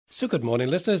So good morning,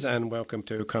 listeners, and welcome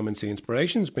to Come and See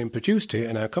Inspirations, being produced here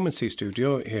in our Come and See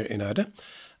studio here in Ada.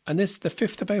 And this is the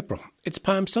 5th of April. It's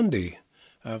Palm Sunday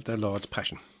of the Lord's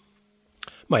Passion.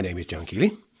 My name is John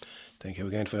Keeley. Thank you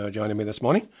again for joining me this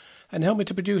morning. And help me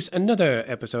to produce another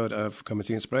episode of Come and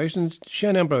See Inspirations,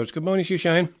 Shane Ambrose. Good morning to you,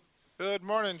 Shane. Good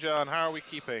morning, John. How are we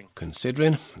keeping?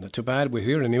 Considering, not too bad. We're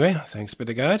here anyway, thanks be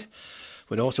to God.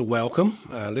 We'd also welcome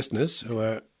our listeners who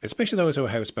are, especially those who are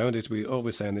housebound, as we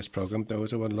always say in this programme,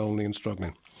 those who are lonely and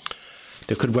struggling.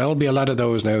 There could well be a lot of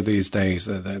those now these days,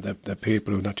 the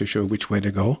people who are not too sure which way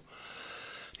to go.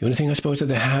 The only thing I suppose that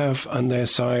they have on their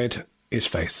side is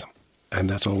faith, and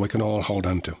that's all we can all hold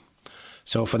on to.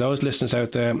 So for those listeners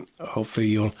out there, hopefully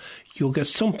you'll get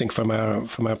something from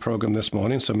our programme this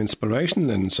morning, some inspiration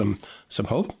and some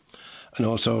hope, and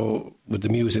also with the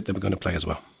music that we're going to play as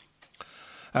well.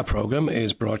 Our programme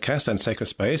is broadcast on Sacred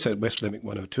Space at West Limerick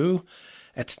 102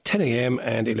 at 10 a.m.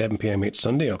 and 11 p.m. each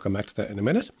Sunday. I'll come back to that in a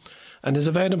minute. And is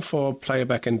available for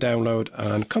playback and download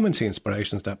on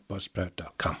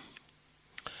comeandseeinspirations.buzzsprout.com.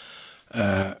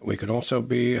 We could also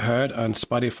be heard on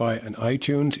Spotify and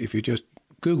iTunes if you just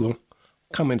Google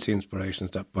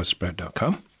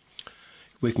comeandseeinspirations.buzzsprout.com.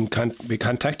 We can be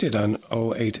contacted on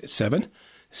 087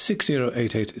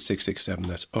 6088 667.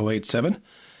 That's 087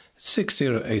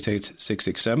 6088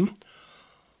 667,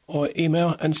 or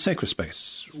email and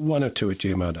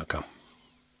sacredspace102@gmail.com.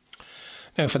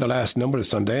 Now, for the last number of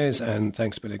Sundays, and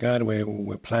thanks be to God,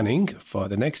 we're planning for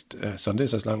the next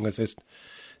Sundays, as long as this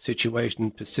situation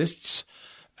persists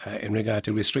in regard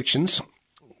to restrictions.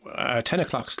 Our 10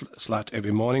 o'clock slot every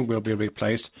morning will be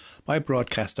replaced by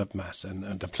broadcast of Mass.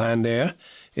 And the plan there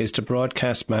is to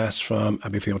broadcast Mass from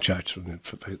Abbeyfield Church,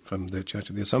 from the Church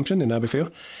of the Assumption in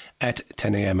Abbeyfield, at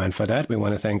 10 a.m. And for that, we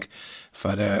want to thank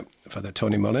Father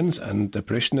Tony Mullins and the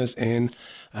parishioners in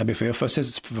Abbeyfield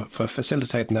for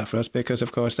facilitating that for us, because,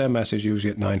 of course, their Mass is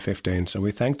usually at 9:15. So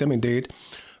we thank them indeed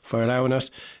for allowing us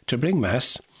to bring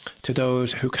Mass to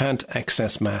those who can't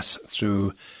access Mass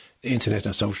through internet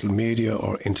or social media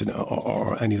or internet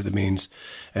or any of the means.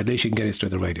 At least you can get it through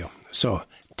the radio. So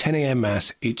 10 a.m.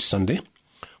 Mass each Sunday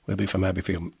will be from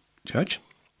Abbeyfield Church.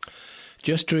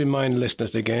 Just to remind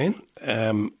listeners again,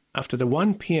 after the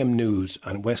 1 p.m. news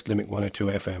on West Limerick 102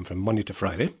 FM from Monday to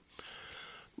Friday,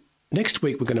 next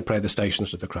week we're going to pray the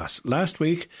Stations of the Cross. Last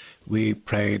week we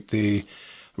prayed the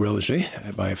Rosary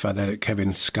by Father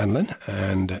Kevin Scanlon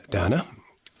and Dana.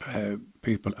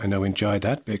 People, I know, enjoyed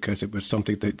that because it was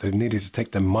something that they needed to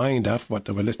take their mind off what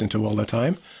they were listening to all the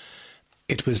time.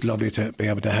 It was lovely to be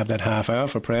able to have that half hour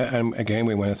for prayer. And again,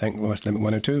 we want to thank West Limerick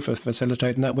 102 for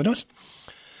facilitating that with us.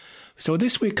 So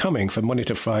this week coming, from Monday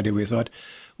to Friday, we thought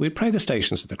we'd pray the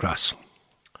Stations of the Cross.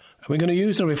 And we're going to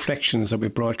use the reflections that we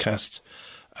broadcast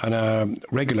on our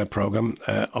regular programme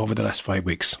over the last 5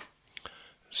 weeks.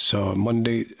 So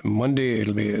Monday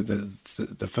it'll be the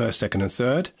 1st, 2nd and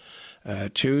 3rd.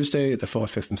 Tuesday, the 4th,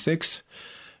 5th and 6th.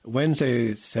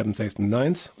 Wednesday, 7th, 8th and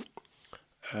 9th.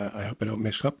 I hope I don't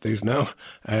mix up these now.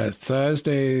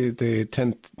 Thursday, the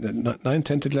 10th, 9th,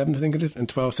 10th, 11th, I think it is, and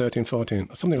 12th, 13th,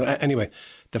 14th, something like that. Anyway,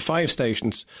 the 5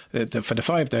 stations, for the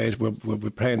 5 days, we'll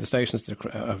be praying the Stations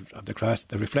of the Cross,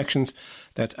 the reflections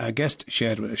that our guest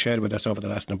shared with us over the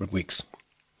last number of weeks.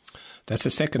 That's the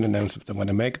second announcement I want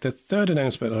to make. The third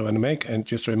announcement I want to make, and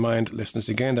just to remind listeners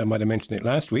again, that I might have mentioned it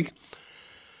last week,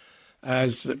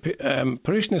 as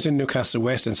parishioners in Newcastle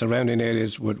West and surrounding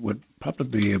areas would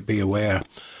probably be aware,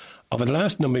 over the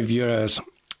last number of years,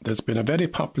 there's been a very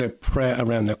popular prayer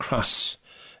around the cross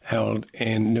held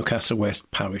in Newcastle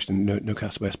West Parish, in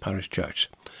Newcastle West Parish Church.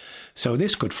 So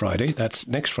this Good Friday, that's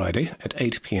next Friday at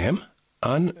 8 p.m.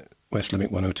 on West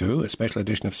Limerick 102, a special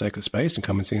edition of Sacred Space and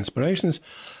Come and See Inspirations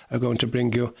are going to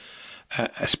bring you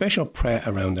a special prayer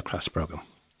around the cross programme.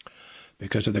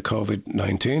 Because of the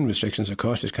COVID-19 restrictions, of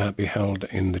course, it can't be held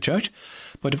in the church.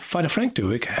 But Father Frank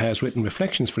Duick has written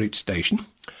reflections for each station,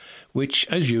 which,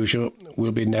 as usual,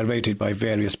 will be narrated by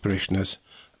various parishioners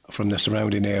from the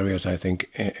surrounding areas, I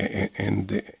think, in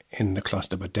the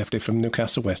cluster, but definitely from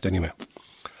Newcastle West anyway.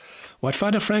 What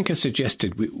Father Frank has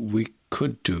suggested we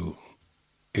could do,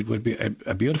 it would be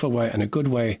a beautiful way and a good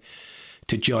way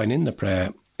to join in the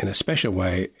prayer in a special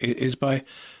way, is by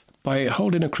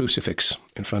holding a crucifix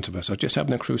in front of us, or just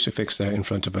having a crucifix there in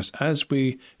front of us as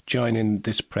we join in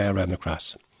this prayer around the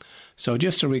cross. So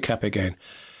just to recap again,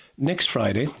 next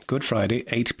Friday, Good Friday,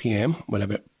 8 p.m, we'll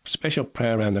have a special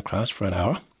prayer around the cross for an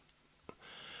hour.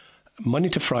 Monday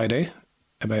to Friday,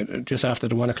 about just after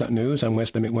the 1 o'clock news on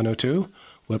West Limerick 102,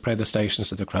 we'll pray the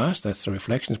Stations of the Cross. That's the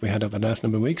reflections we had over the last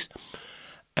number of weeks.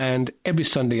 And every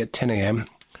Sunday at 10 a.m,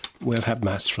 we'll have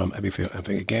Mass from Abbeyfield. And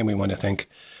again, we want to thank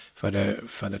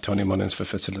Father Tony Mullins for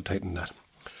facilitating that.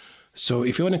 So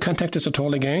if you want to contact us at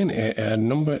all again, our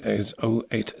number is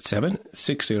 087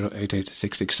 6088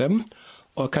 667,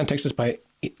 or contact us by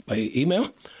email,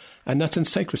 and that's in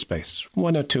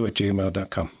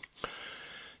sacredspace102@gmail.com.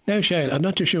 Now, Shane, I'm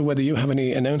not too sure whether you have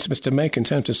any announcements to make in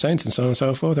terms of saints and so on and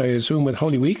so forth. I assume with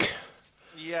Holy Week.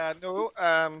 Yeah, no.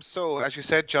 So as you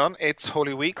said, John, it's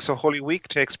Holy Week. So Holy Week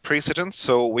takes precedence.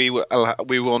 So we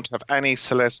won't have any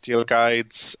celestial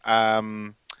guides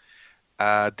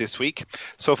this week.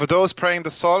 So for those praying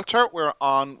the Psalter, we're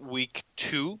on week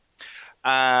 2.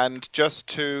 And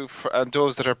and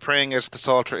those that are praying as the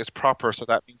Psalter is proper, so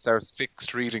that means there's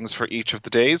fixed readings for each of the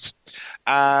days.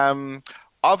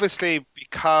 Obviously,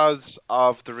 because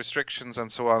of the restrictions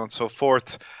and so on and so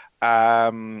forth, there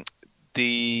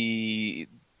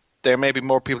may be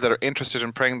more people that are interested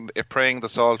in praying the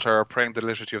Psalter or praying the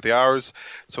Liturgy of the Hours.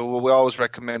 So we always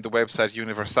recommend the website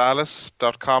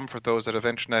universalis.com for those that have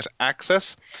internet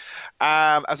access.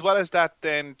 As well as that,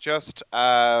 then just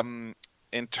in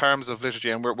terms of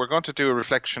liturgy, and we're going to do a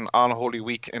reflection on Holy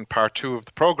Week in part 2 of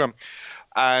the program.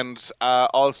 And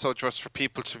also just for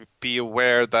people to be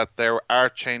aware that there are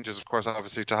changes, of course,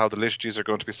 obviously, to how the liturgies are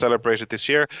going to be celebrated this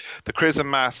year. The Chrism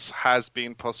Mass has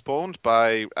been postponed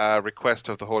by request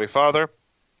of the Holy Father.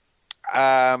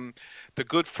 The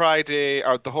Good Friday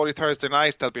or the Holy Thursday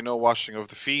night, there'll be no washing of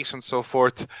the feet and so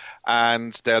forth,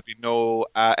 and there'll be no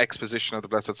exposition of the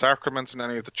Blessed Sacraments in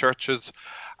any of the churches.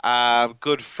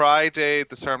 Good Friday,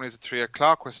 the ceremony is at 3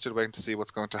 o'clock. We're still waiting to see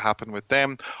what's going to happen with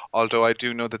them. Although I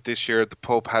do know that this year the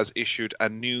Pope has issued a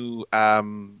new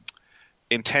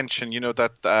intention,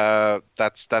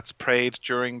 that's prayed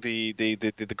during the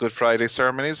Good Friday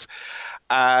ceremonies.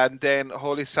 And then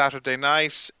Holy Saturday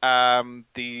night,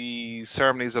 the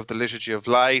ceremonies of the Liturgy of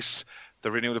Light,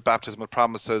 the renewal of baptismal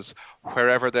promises,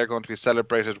 wherever they're going to be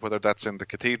celebrated, whether that's in the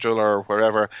cathedral or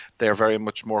wherever, they're very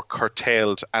much more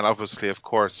curtailed. And obviously, of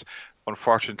course,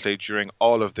 unfortunately, during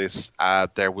all of this,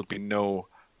 there will be no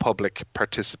public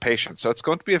participation. So it's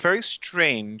going to be a very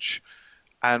strange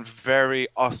and very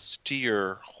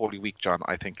austere Holy Week, John,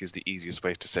 I think is the easiest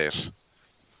way to say it.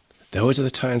 Those are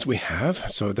the times we have,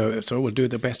 so we'll do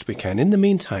the best we can. In the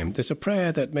meantime, there's a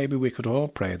prayer that maybe we could all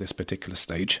pray at this particular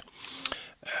stage,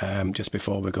 just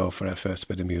before we go for our first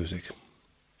bit of music.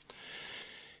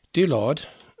 Dear Lord,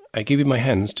 I give you my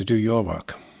hands to do your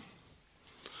work.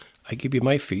 I give you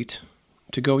my feet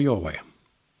to go your way.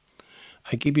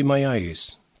 I give you my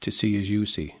eyes to see as you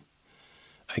see.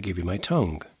 I give you my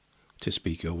tongue to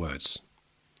speak your words.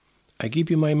 I give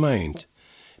you my mind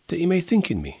that you may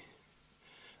think in me.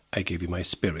 I give you my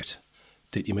spirit,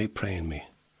 that you may pray in me.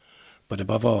 But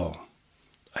above all,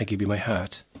 I give you my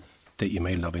heart, that you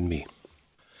may love in me.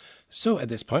 So at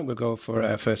this point, we'll go for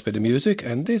our first bit of music,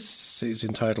 and this is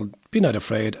entitled Be Not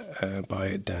Afraid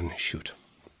by Dan Schutt.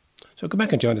 So come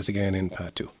back and join us again in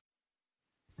part 2.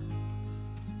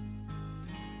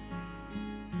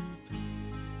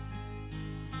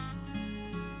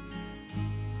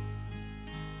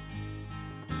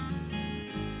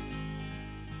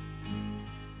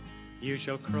 You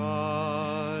shall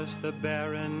cross the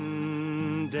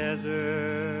barren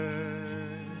desert,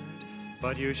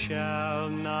 but you shall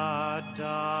not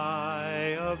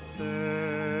die of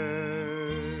thirst.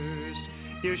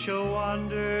 You shall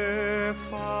wander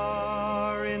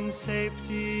far in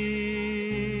safety,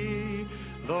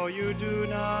 though you do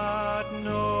not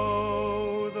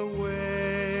know the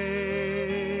way.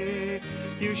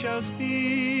 You shall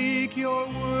speak your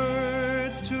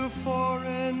words to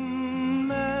foreign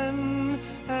men,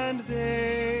 and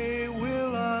they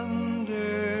will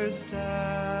understand.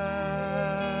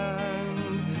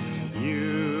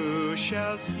 You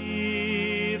shall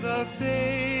see the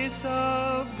face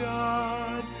of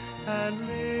God and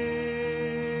live.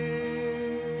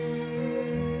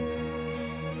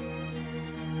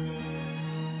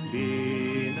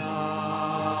 Be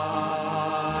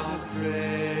not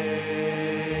afraid.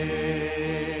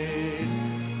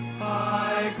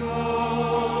 I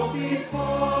go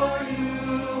before you.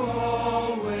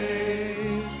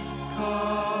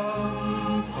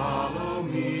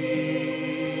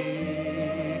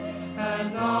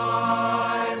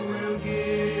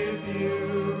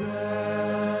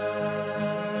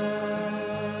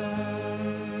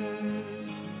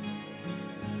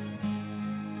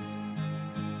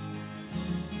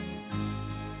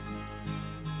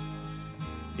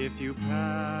 If you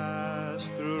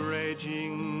pass through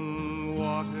raging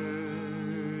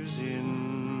waters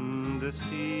in the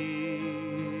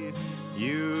sea,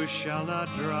 you shall not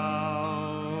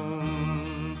drown.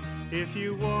 If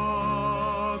you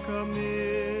walk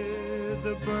amid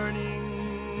the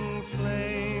burning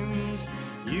flames,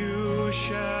 you you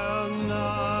shall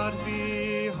not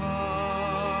be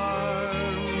harmed.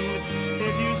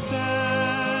 If you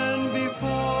stand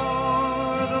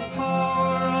before the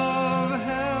power of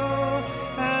hell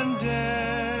and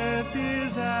death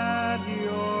is at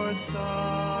your side,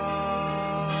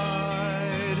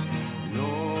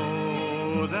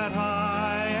 know that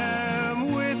I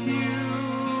am with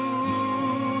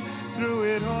you through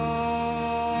it all.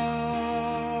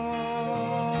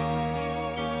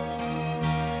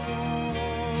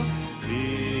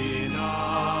 Be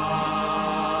not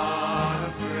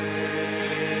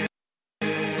afraid.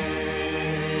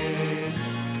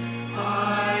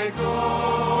 I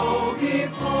go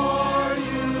before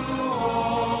you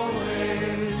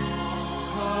always.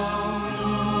 Come,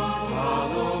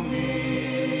 follow me,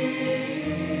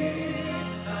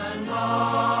 and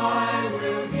I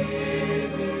will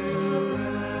give you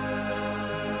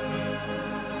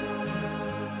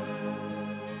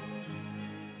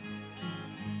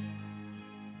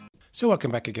So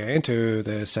welcome back again to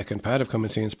the second part of Come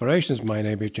and See Inspirations. My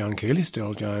name is John Keeley,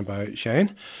 still joined by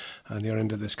Shane on the other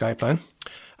end of the Skype line.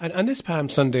 And on this Palm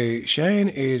Sunday, Shane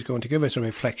is going to give us a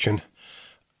reflection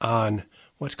on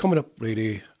what's coming up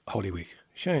really Holy Week.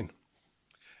 Shane.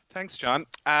 Thanks, John.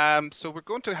 So we're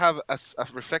going to have a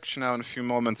reflection now in a few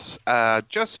moments.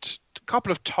 Just a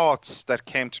couple of thoughts that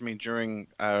came to me during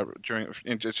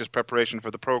just preparation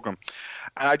for the program.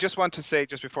 And I just want to say,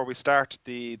 just before we start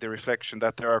the reflection,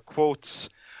 that there are quotes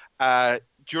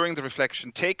during the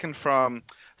reflection taken from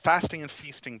Fasting and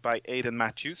Feasting by Aidan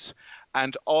Matthews,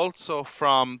 and also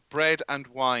from Bread and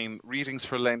Wine, Readings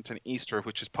for Lent and Easter,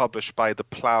 which is published by the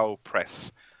Plough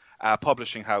Press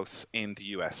publishing house in the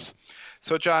US.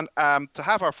 So, John, to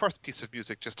have our first piece of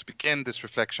music, just to begin this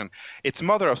reflection, it's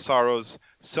Mother of Sorrows,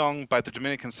 sung by the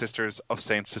Dominican Sisters of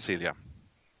St. Cecilia.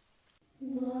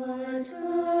 What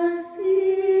a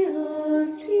sea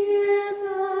of tears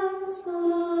and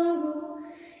sorrow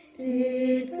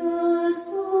did the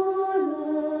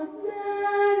soul of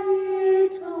Mary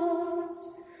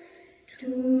toss, to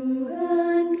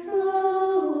and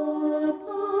fro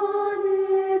upon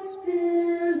its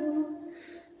billows,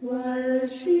 while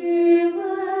she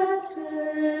wept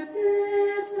her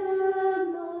bitter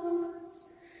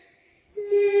loss.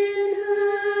 In her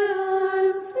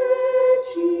arms her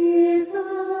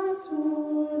Jesus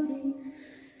holding,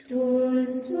 torn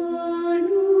so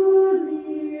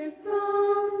newly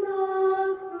from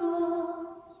the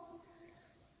cross.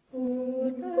 Oh,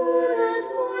 that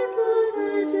mournful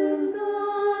Virgin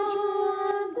Mother,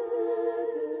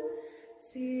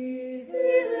 see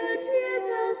her tears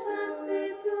out as they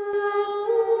cross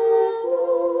the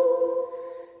floor.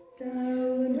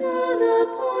 Down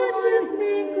upon his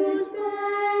ankles body,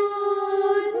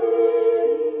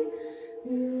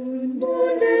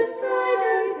 wounded side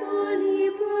and body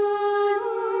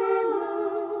burning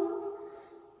low,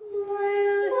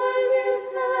 while his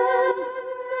hands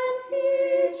and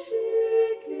feet she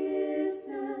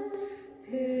kisses,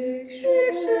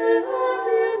 picture of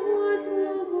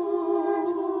immortal woe.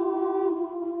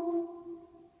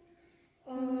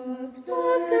 Of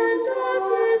doft and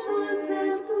daughters once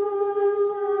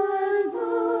exposed as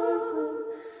bosom,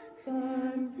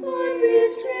 fondly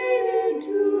straining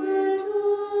to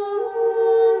adore.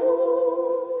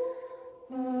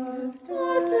 Of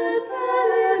doft and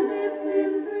pallid lips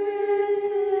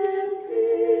embracing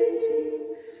pity,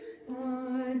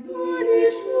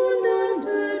 unpunished wound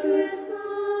under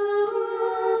disaster,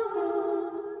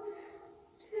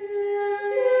 till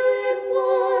in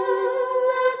one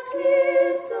last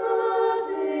kiss of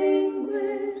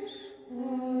anguish,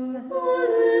 all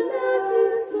her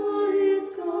melted soul its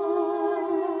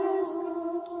stars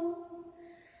gone.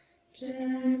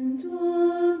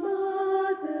 Gentle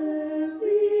Mother,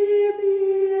 we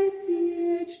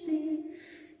beseech thee,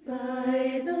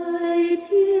 by thy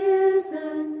tears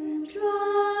and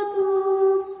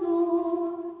troubled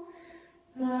soul,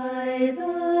 by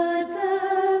the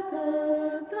death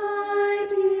of thy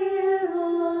dear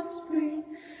offspring,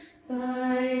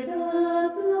 by the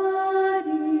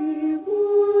bloody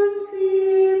wounds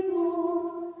he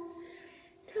bore,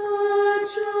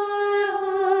 touch our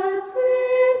hearts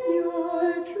with your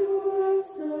true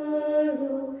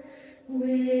sorrow,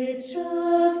 which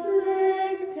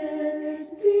afflicted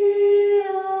thee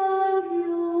of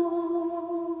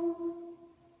yore.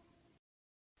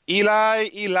 Eli,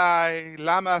 Eli,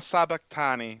 lama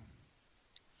sabachthani.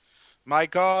 My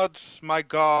God,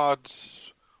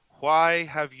 why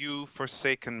have you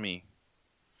forsaken me?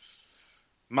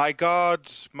 My God,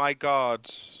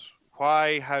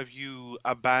 why have you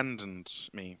abandoned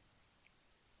me?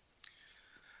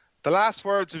 The last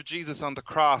words of Jesus on the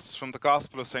cross from the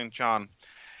Gospel of St. John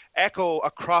echo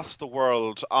across the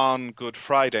world on Good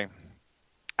Friday.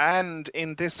 And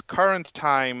in this current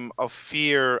time of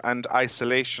fear and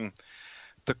isolation,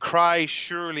 the cry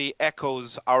surely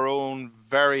echoes our own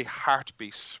very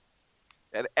heartbeat.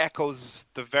 It echoes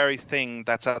the very thing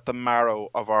that's at the marrow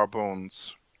of our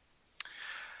bones.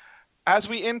 As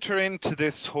we enter into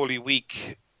this Holy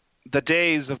Week, the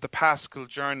days of the Paschal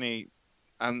journey,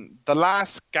 and the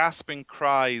last gasping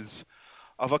cries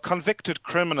of a convicted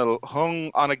criminal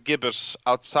hung on a gibbet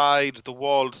outside the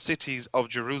walled cities of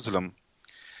Jerusalem,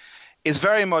 is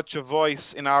very much a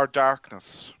voice in our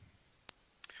darkness.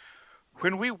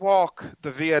 When we walk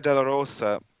the Via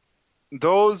Dolorosa,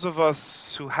 those of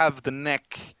us who have the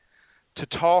neck to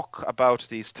talk about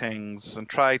these things and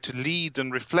try to lead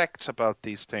and reflect about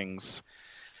these things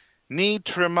need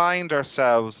to remind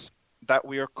ourselves that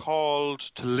we are called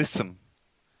to listen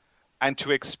and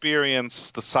to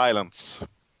experience the silence.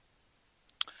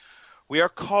 We are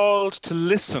called to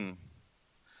listen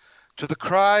to the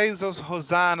cries of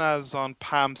hosannas on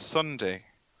Palm Sunday,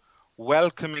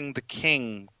 welcoming the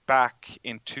King back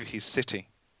into his city.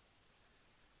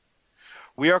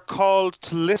 We are called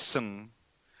to listen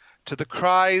to the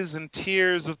cries and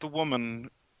tears of the woman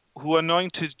who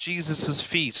anointed Jesus'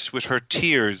 feet with her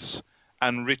tears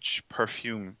and rich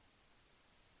perfume.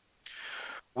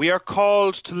 We are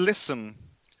called to listen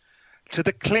to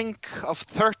the clink of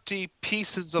 30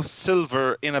 pieces of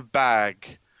silver in a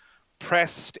bag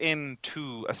pressed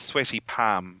into a sweaty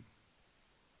palm.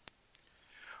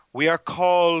 We are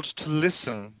called to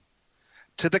listen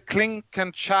to the clink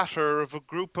and chatter of a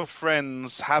group of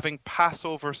friends having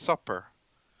Passover supper,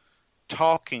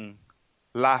 talking,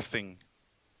 laughing,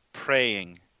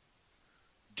 praying.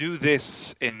 Do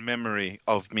this in memory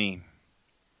of me.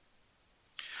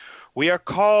 We are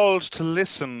called to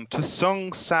listen to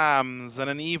sung psalms and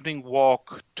an evening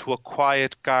walk to a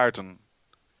quiet garden,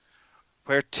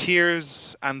 where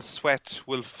tears and sweat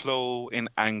will flow in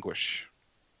anguish.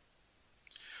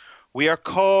 We are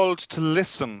called to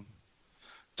listen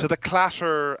to the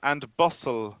clatter and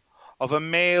bustle of a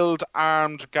mailed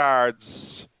armed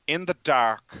guards in the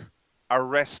dark,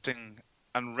 arresting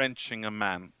and wrenching a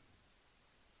man.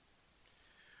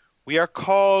 We are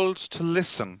called to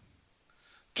listen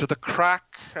to the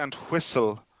crack and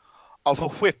whistle of a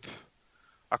whip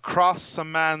across a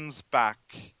man's back,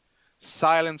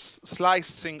 silence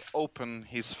slicing open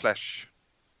his flesh.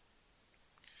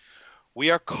 We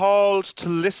are called to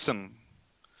listen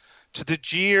to the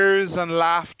jeers and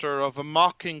laughter of a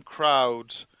mocking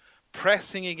crowd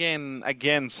pressing again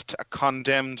against a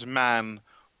condemned man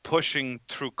pushing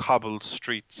through cobbled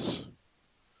streets.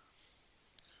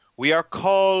 We are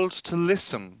called to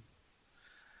listen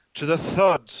to the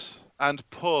thud and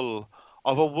pull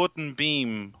of a wooden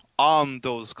beam on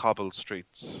those cobbled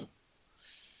streets.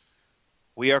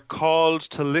 We are called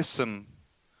to listen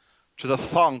to the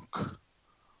thunk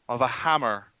of a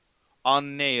hammer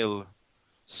on nail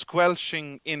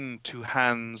squelching into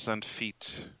hands and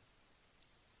feet.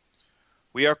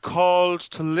 We are called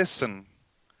to listen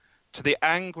to the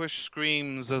anguish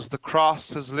screams as the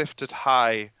cross is lifted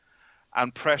high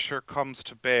and pressure comes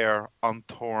to bear on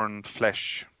torn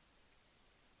flesh.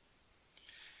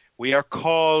 We are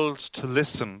called to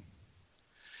listen.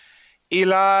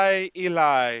 Eli,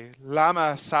 Eli,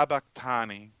 lama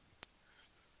sabachthani.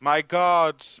 My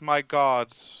God,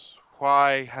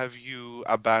 why have you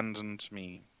abandoned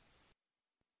me?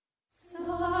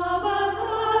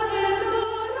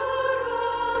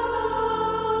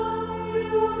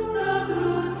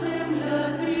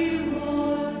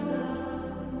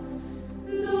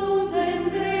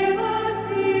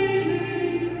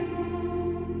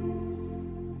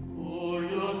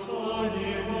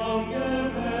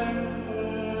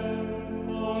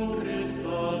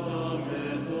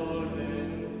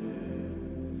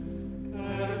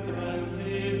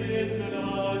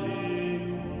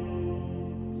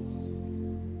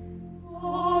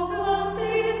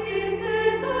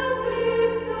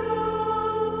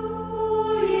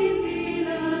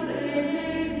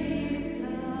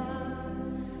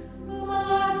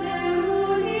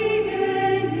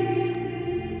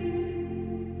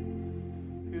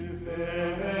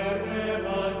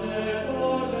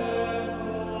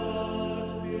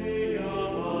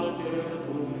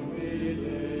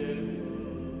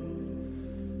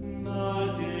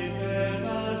 Nati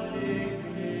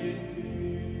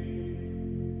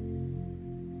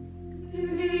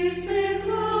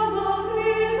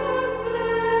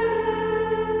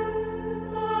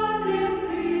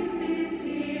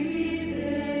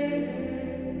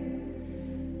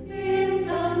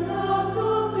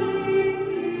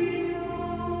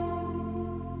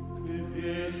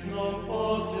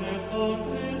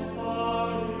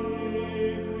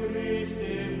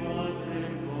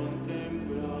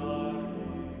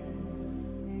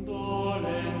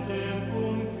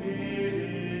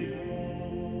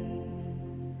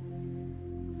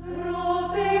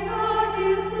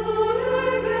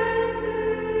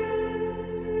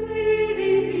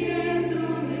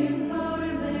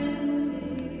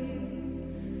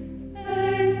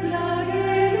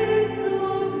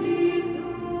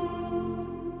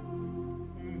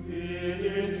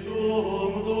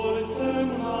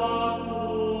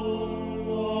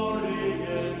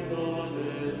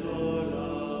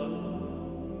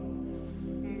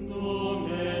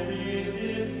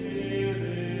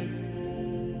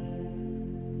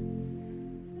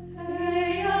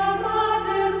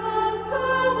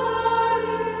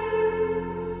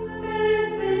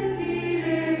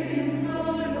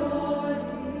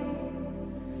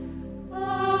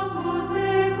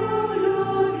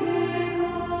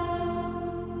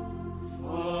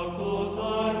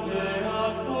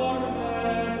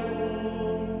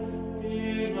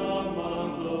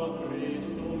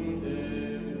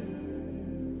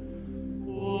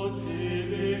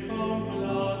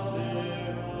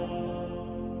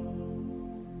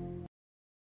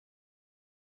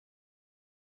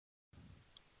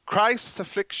Christ's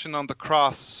affliction on the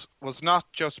cross was not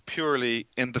just purely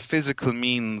in the physical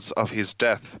means of his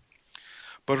death,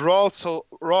 but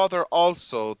rather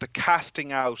also the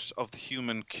casting out of the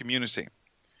human community.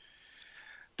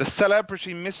 The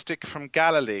celebrity mystic from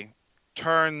Galilee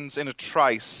turns in a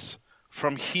trice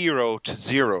from hero to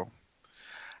zero,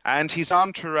 and his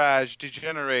entourage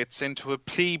degenerates into a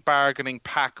plea-bargaining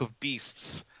pack of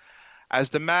beasts as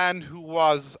the man who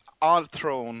was on the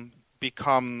throne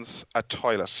becomes a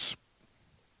toilet.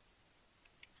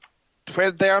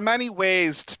 Well, there are many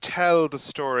ways to tell the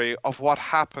story of what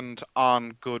happened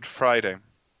on Good Friday.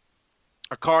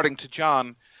 According to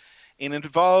John, it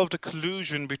involved a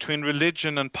collusion between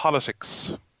religion and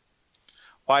politics.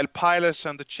 While Pilate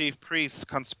and the chief priests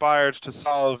conspired to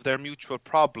solve their mutual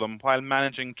problem while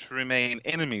managing to remain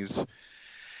enemies,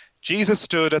 Jesus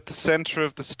stood at the center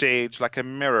of the stage like a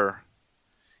mirror,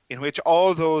 in which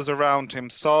all those around him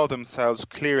saw themselves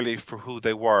clearly for who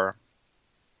they were.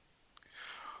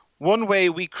 One way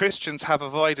we Christians have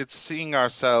avoided seeing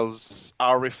ourselves,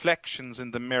 our reflections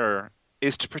in the mirror,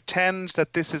 is to pretend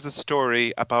that this is a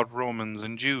story about Romans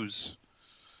and Jews.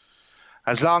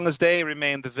 As long as they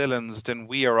remain the villains, then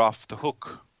we are off the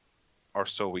hook, or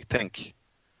so we think.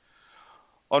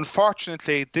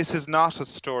 Unfortunately, this is not a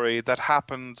story that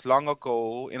happened long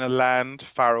ago in a land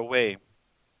far away.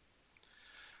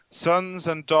 Sons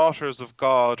and daughters of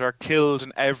God are killed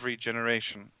in every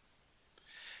generation.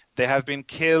 They have been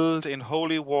killed in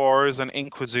holy wars and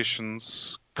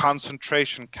inquisitions,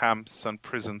 concentration camps and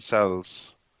prison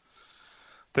cells.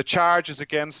 The charges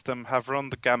against them have run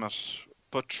the gamut,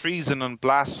 but treason and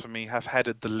blasphemy have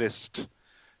headed the list,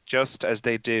 just as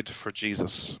they did for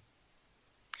Jesus.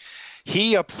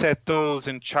 He upset those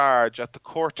in charge at the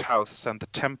courthouse and the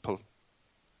temple.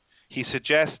 He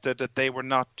suggested that they were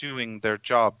not doing their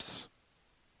jobs.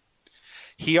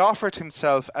 He offered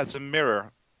himself as a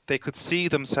mirror they could see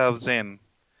themselves in,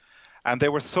 and they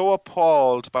were so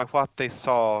appalled by what they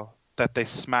saw that they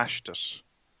smashed it.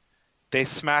 They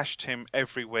smashed him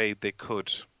every way they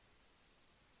could.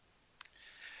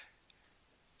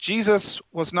 Jesus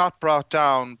was not brought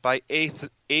down by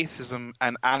atheism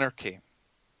and anarchy.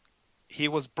 He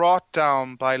was brought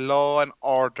down by law and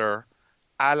order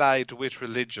allied with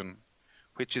religion,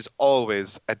 which is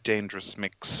always a dangerous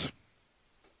mix.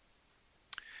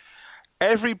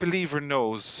 Every believer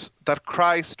knows that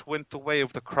Christ went the way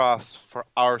of the cross for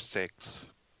our sakes.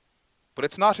 But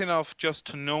it's not enough just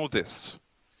to know this.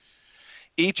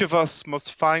 Each of us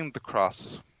must find the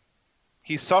cross.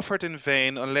 He suffered in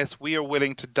vain unless we are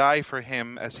willing to die for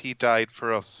him as he died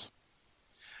for us.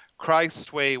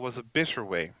 Christ's way was a bitter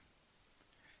way.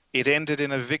 It ended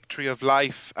in a victory of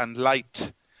life and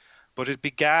light, but it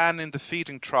began in the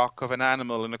feeding trough of an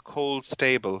animal in a cold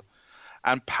stable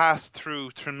and passed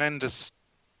through tremendous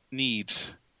need,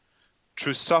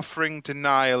 through suffering,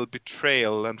 denial,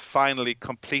 betrayal, and finally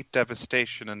complete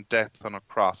devastation and death on a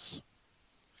cross.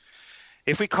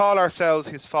 If we call ourselves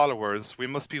his followers, we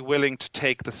must be willing to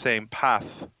take the same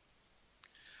path.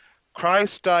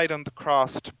 Christ died on the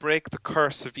cross to break the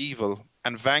curse of evil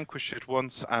and vanquish it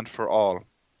once and for all.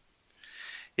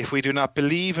 If we do not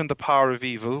believe in the power of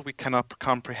evil, we cannot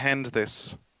comprehend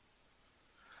this.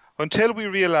 Until we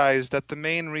realize that the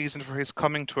main reason for his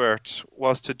coming to earth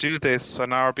was to do this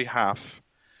on our behalf,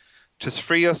 to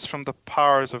free us from the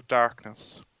powers of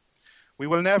darkness, we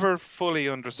will never fully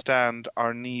understand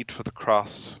our need for the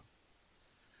cross.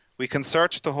 We can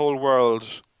search the whole world,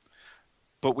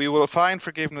 but we will find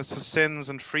forgiveness of sins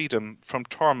and freedom from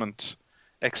torment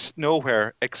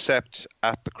nowhere except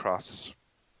at the cross.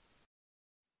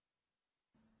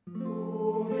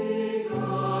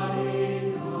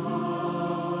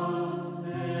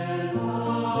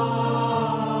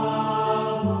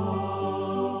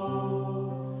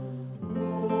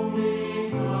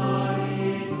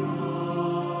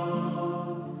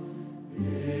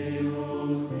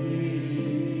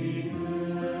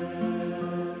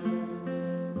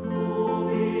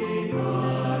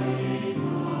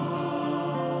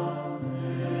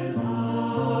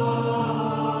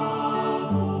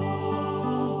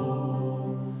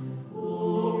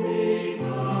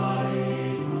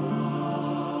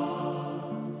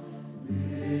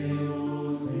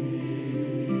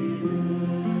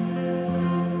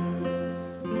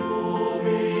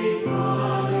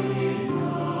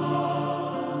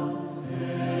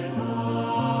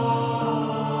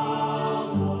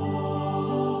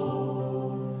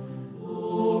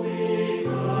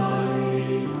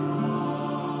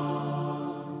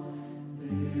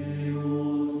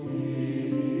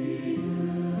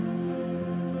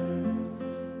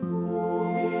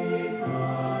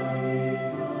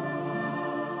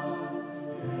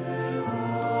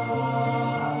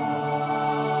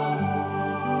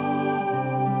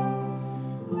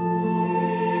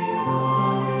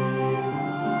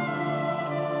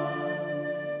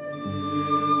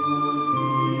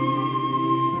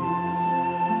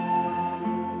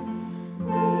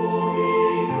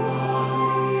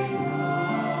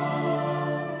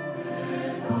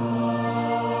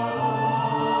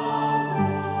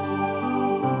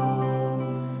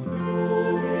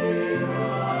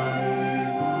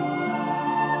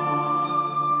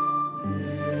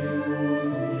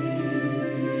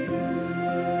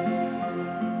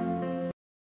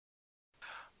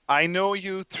 I know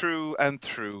you through and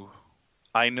through.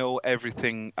 I know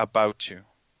everything about you.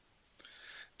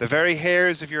 The very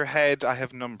hairs of your head I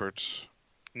have numbered.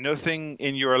 Nothing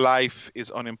in your life is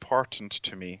unimportant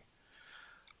to me.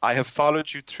 I have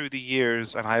followed you through the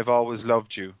years, and I have always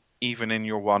loved you, even in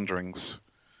your wanderings.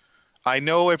 I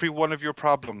know every one of your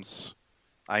problems.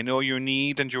 I know your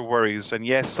need and your worries, and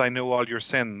yes, I know all your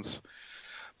sins.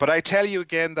 But I tell you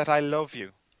again that I love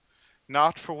you,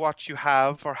 not for what you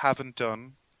have or haven't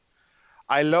done.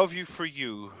 I love you,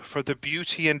 for the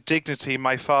beauty and dignity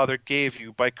my Father gave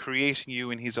you by creating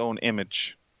you in his own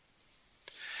image.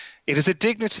 It is a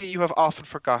dignity you have often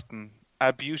forgotten,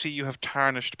 a beauty you have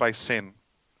tarnished by sin.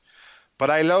 But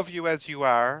I love you as you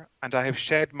are, and I have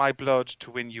shed my blood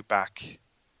to win you back.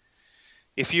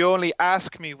 If you only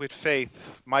ask me with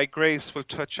faith, my grace will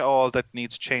touch all that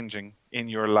needs changing in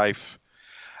your life,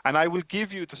 and I will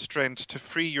give you the strength to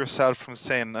free yourself from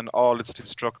sin and all its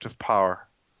destructive power.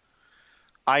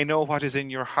 I know what is in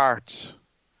your heart.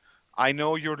 I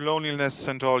know your loneliness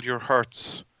and all your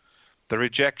hurts, the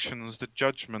rejections, the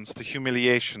judgments, the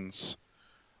humiliations.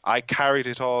 I carried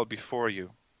it all before you,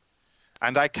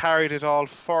 and I carried it all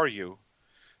for you,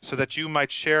 so that you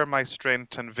might share my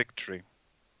strength and victory.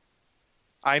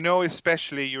 I know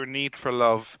especially your need for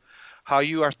love, how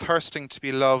you are thirsting to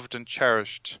be loved and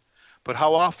cherished. But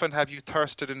how often have you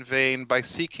thirsted in vain by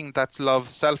seeking that love,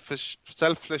 selfishly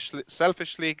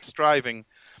striving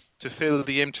to fill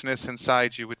the emptiness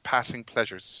inside you with passing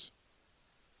pleasures?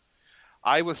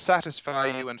 I will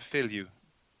satisfy you and fill you.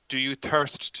 Do you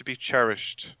thirst to be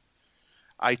cherished?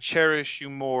 I cherish you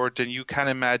more than you can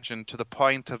imagine, to the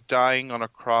point of dying on a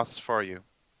cross for you.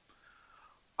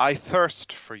 I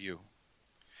thirst for you.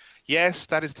 Yes,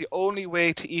 that is the only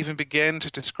way to even begin to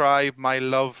describe my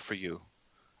love for you.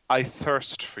 I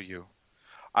thirst for you.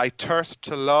 I thirst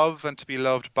to love and to be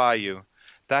loved by you.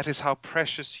 That is how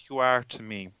precious you are to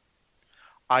me.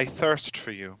 I thirst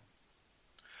for you.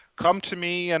 Come to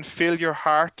me and fill your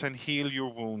heart and heal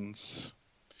your wounds.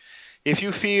 If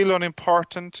you feel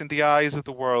unimportant in the eyes of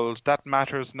the world, that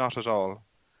matters not at all.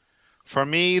 For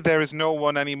me, there is no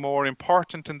one any more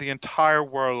important in the entire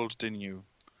world than you.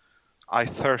 I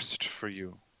thirst for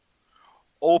you.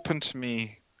 Open to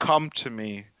me, come to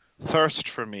me, thirst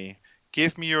for me,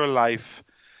 give me your life,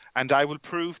 and I will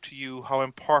prove to you how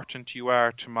important you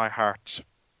are to my heart.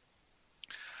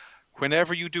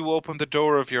 Whenever you do open the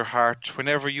door of your heart,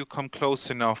 whenever you come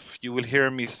close enough, you will hear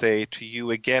me say to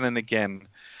you again and again,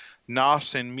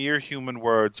 not in mere human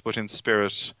words, but in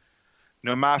spirit,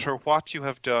 no matter what you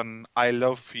have done, I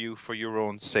love you for your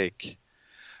own sake.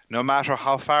 No matter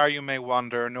how far you may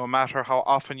wander, no matter how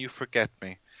often you forget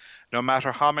me, no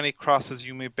matter how many crosses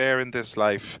you may bear in this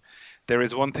life, there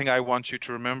is one thing I want you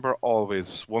to remember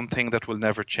always, one thing that will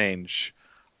never change.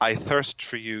 I thirst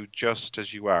for you just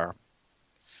as you are.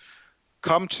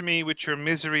 Come to me with your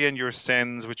misery and your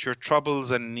sins, with your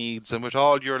troubles and needs, and with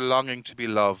all your longing to be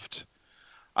loved.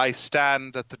 I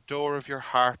stand at the door of your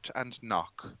heart and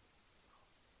knock.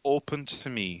 Open to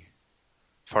me,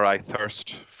 for I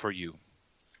thirst for you.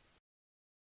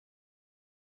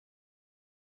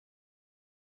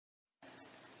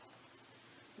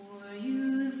 Were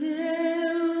you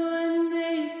there when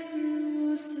they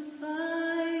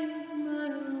crucified my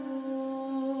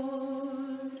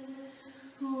Lord?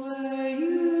 Were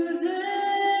you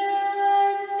there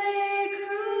when they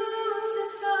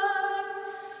crucified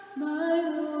my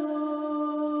Lord?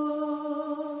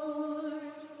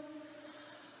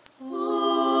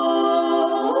 Oh,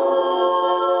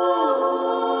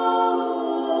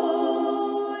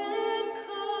 it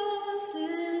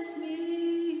causes me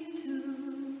to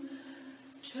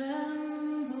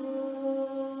tremble,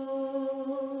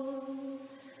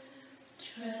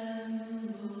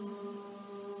 tremble.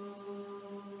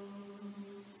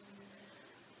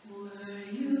 Were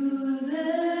you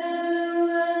there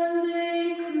when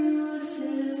they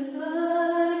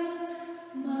crucified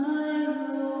my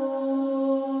Lord?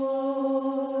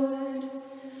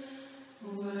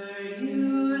 Were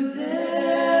you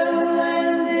there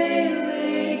when they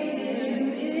laid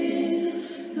him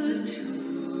in the tomb?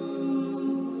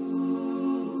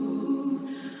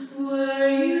 Were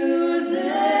you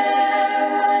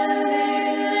there when they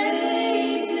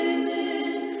laid him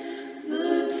in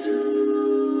the tomb?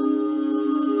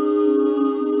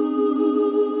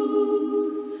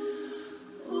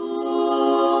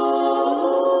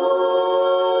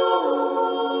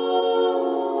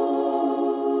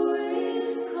 Oh,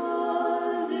 it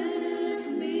causes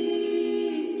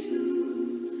me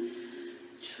to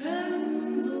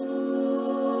tremble,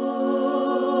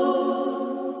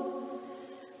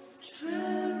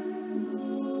 tremble.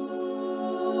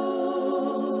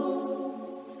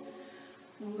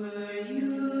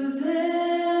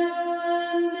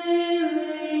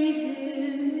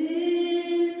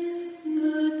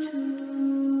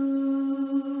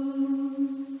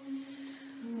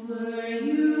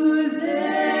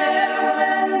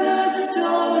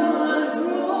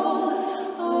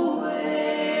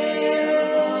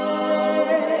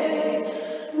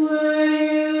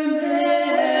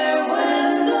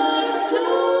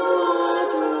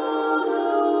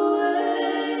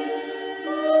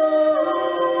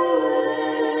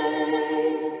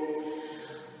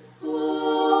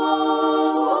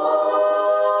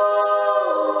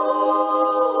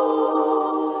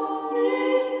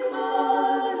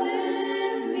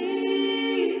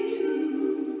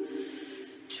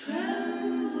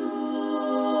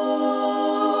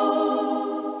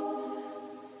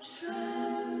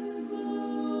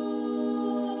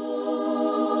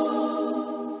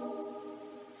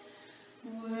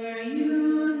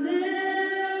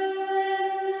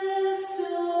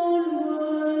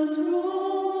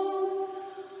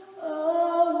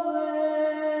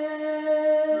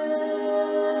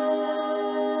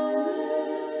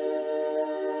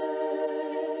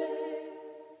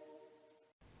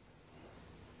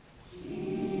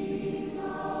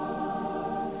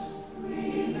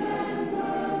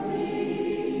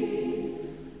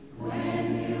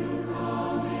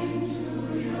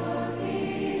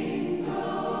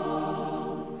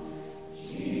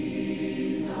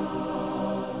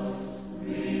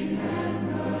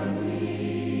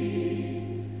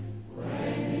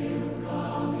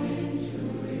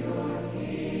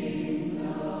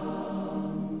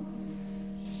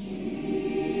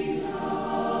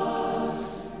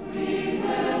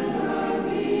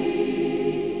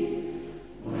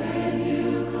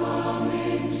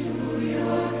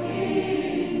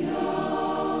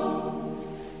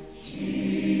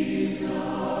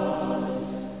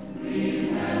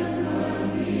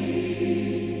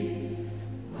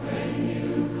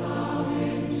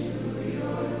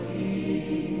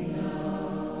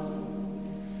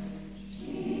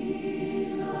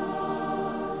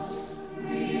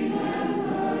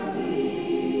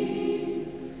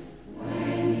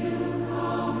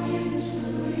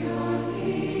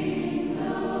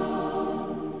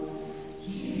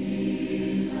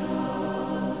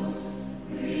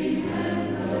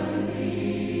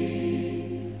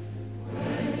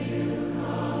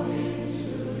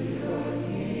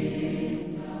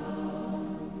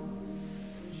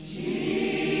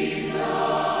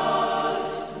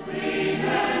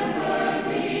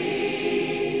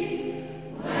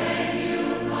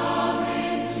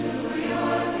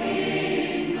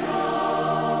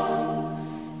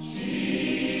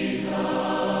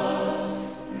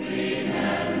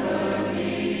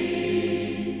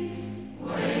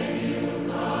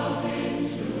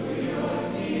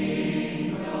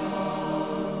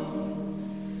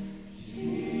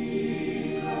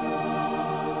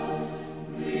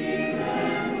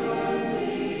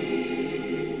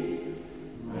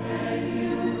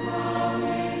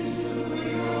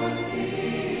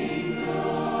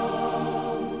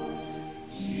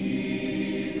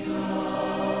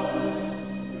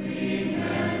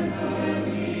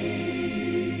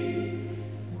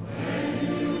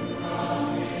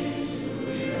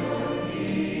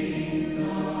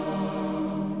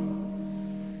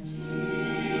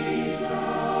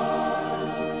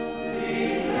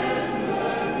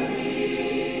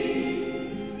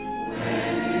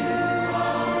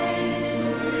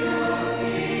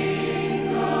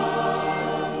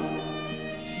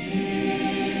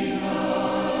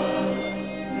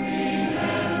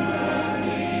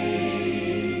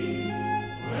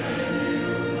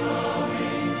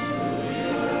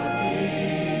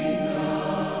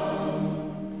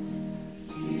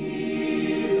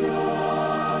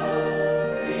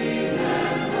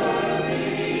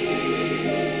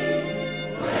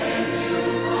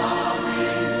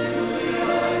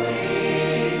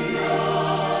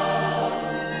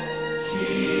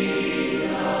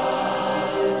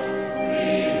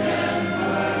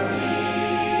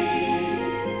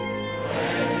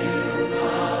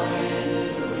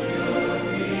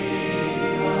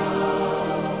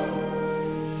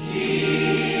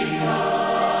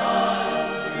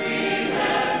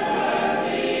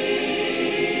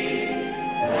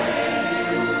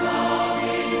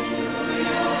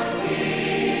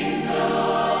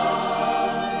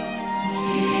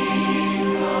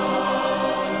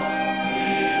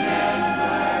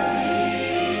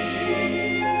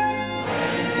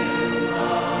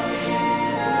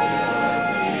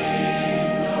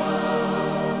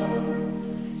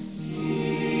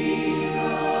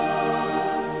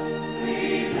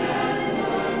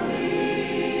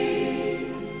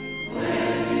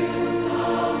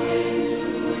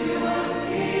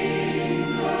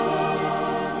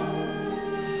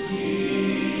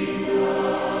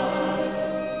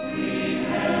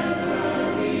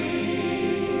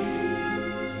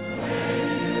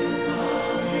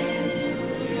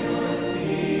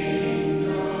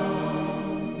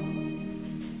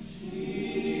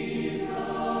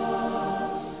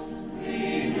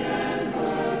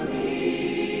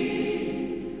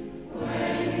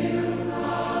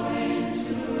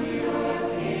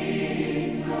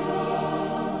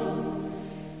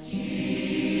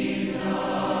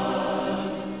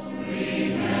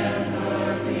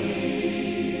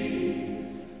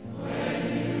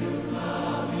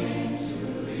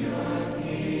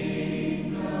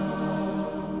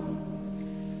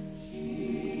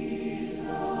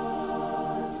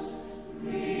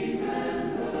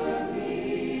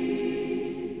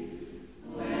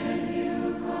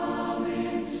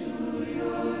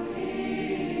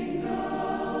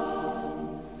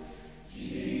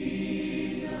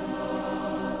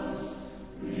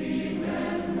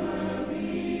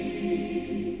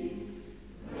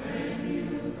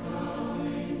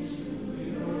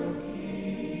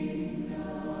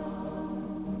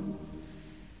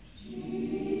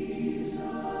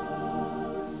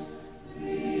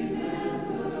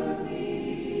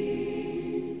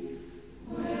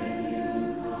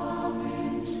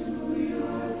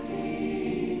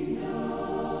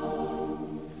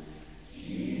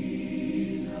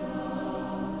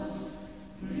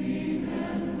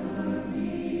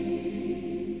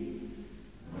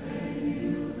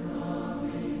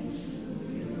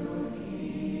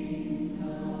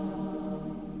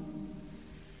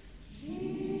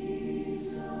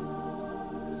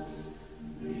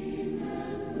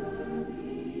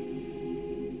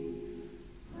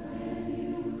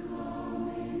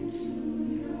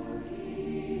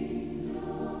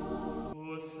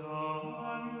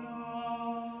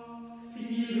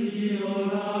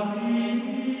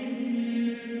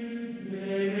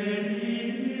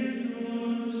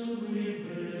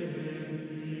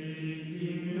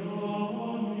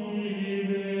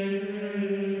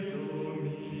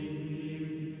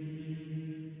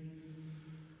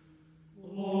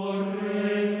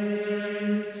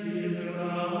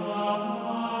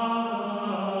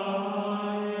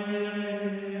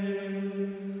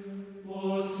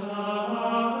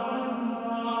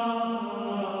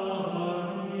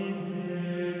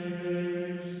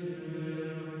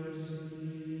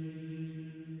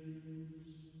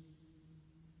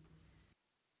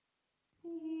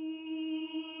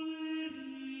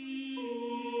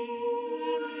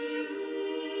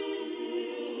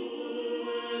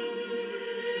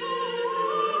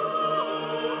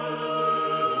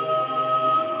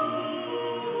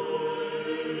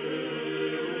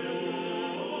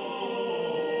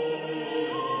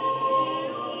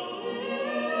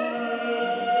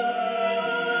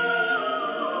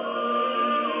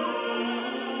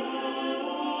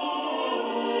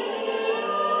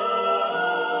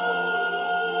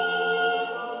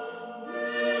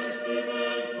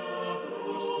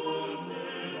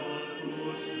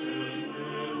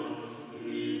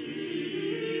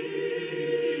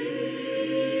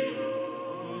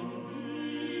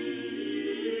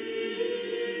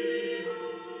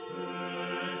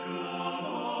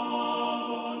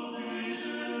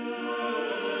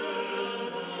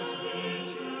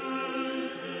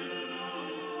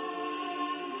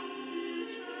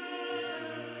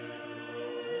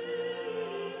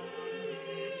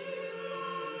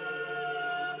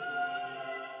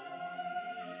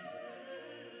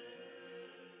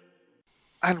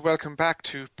 And welcome back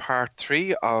to part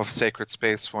 3 of Sacred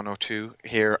Space 102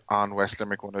 here on West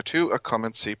Limerick 102, a Come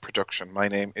and See production. My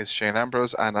name is Shane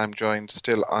Ambrose and I'm joined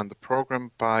still on the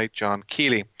programme by John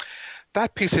Keeley.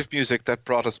 That piece of music that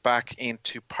brought us back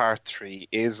into part 3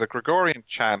 is a Gregorian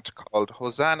chant called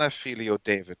Hosanna Filio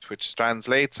David, which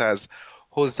translates as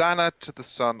Hosanna to the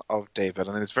Son of David,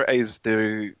 and is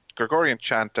the Gregorian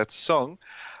chant that's sung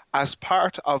as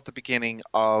part of the beginning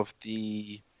of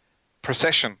the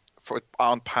procession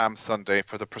on Palm Sunday,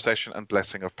 for the procession and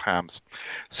blessing of palms.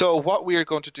 So what we are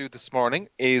going to do this morning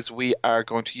is we are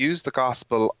going to use the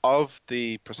Gospel of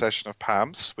the procession of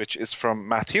palms, which is from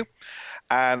Matthew.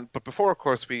 But before, of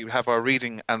course, we have our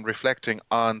reading and reflecting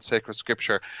on sacred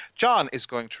scripture, John is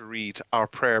going to read our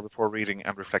prayer before reading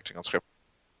and reflecting on scripture.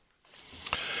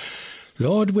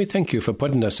 Lord, we thank you for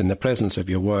putting us in the presence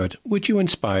of your word, which you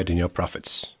inspired in your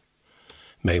prophets.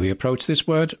 May we approach this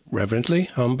word reverently,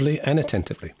 humbly, and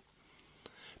attentively.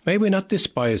 May we not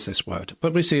despise this word,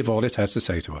 but receive all it has to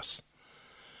say to us.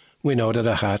 We know that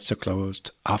our hearts are closed,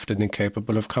 often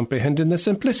incapable of comprehending the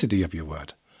simplicity of your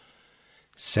word.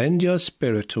 Send your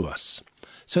Spirit to us,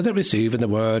 so that receiving the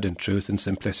word in truth and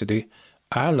simplicity,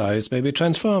 our lives may be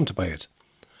transformed by it.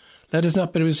 Let us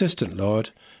not be resistant,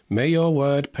 Lord. May your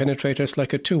word penetrate us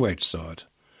like a two-edged sword.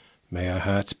 May our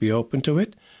hearts be open to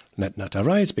it. Let not our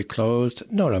eyes be closed,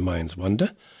 nor our minds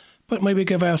wander, but may we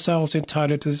give ourselves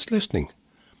entirely to this listening.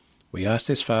 We ask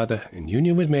this, Father, in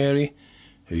union with Mary,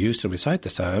 who used to recite the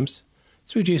Psalms,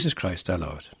 through Jesus Christ our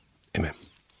Lord. Amen.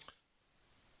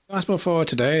 Gospel for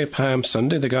today, Palm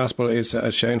Sunday. The Gospel is,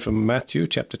 as Shane, from Matthew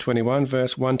chapter 21,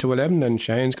 verse 1 to 11, and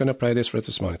Shane's going to pray this for us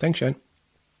this morning. Thanks, Shane.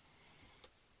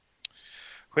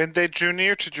 When they drew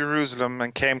near to Jerusalem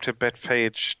and came to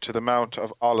Bethphage, to the Mount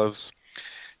of Olives,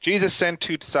 Jesus sent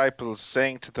 2 disciples,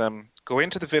 saying to them, "Go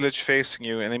into the village facing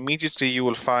you, and immediately you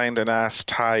will find an ass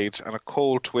tied and a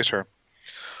colt with her.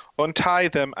 Untie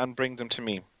them and bring them to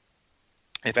me.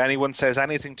 If anyone says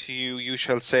anything to you, you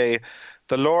shall say,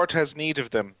 'The Lord has need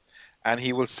of them,' and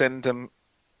he will send them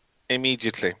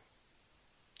immediately."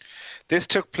 This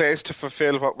took place to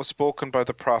fulfill what was spoken by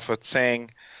the prophet,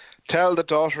 saying, "Tell the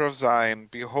daughter of Zion,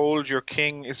 behold, your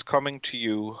king is coming to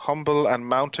you, humble and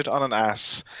mounted on an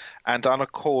ass, and on a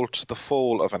colt, the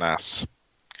foal of an ass."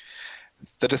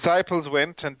 The disciples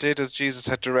went and did as Jesus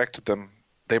had directed them.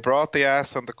 They brought the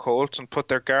ass and the colt and put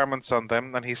their garments on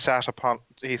them, and he sat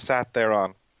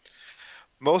thereon.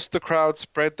 Most of the crowd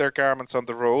spread their garments on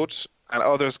the road, and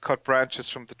others cut branches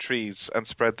from the trees and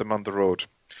spread them on the road.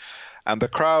 And the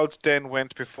crowds then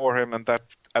went before him, and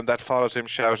that followed him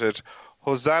shouted,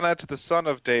 "Hosanna to the Son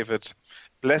of David!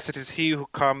 Blessed is he who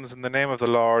comes in the name of the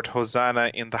Lord!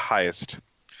 Hosanna in the highest!"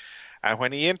 And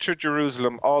when he entered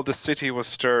Jerusalem, all the city was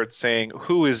stirred, saying,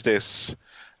 "Who is this?"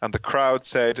 And the crowd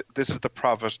said, "This is the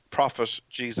prophet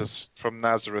Jesus from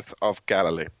Nazareth of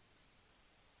Galilee."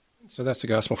 So that's the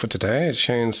Gospel for today. As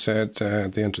Shane said,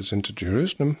 the entrance into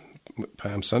Jerusalem,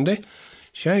 Palm Sunday.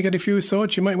 Shane, you got a few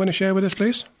thoughts you might want to share with us,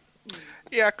 please?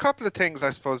 Yeah, a couple of things,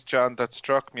 I suppose, John, that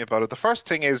struck me about it. The first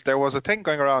thing is there was a thing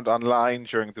going around online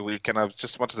during the week, and I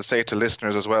just wanted to say to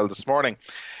listeners as well this morning,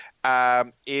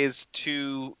 is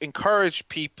to encourage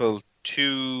people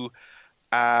to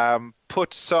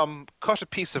cut a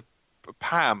piece of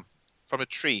palm from a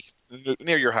tree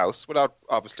near your house without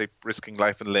obviously risking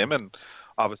life and limb and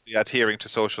obviously adhering to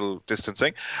social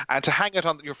distancing, and to hang it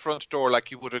on your front door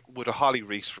like you would a holly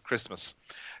wreath for Christmas,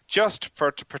 just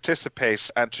to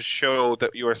participate and to show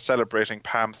that you are celebrating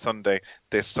Palm Sunday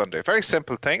this Sunday. Very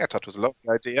simple thing. I thought it was a lovely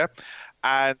idea,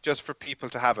 and just for people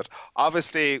to have it.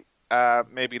 Obviously,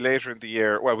 maybe later in the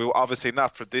year, well, we obviously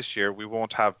not for this year, we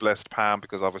won't have blessed palm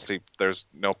because obviously there's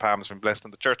no palms been blessed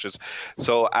in the churches.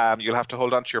 So you'll have to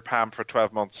hold on to your palm for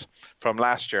 12 months from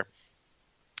last year.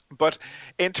 But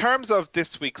in terms of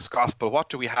this week's gospel, what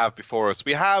do we have before us?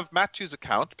 We have Matthew's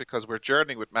account, because we're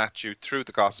journeying with Matthew through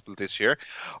the gospel this year,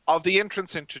 of the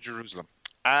entrance into Jerusalem.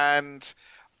 And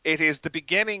it is the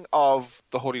beginning of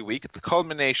the Holy Week, the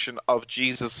culmination of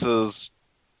Jesus's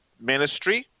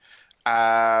ministry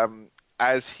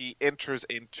as he enters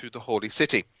into the holy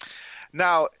city.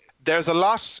 Now, there's a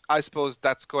lot, I suppose,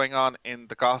 that's going on in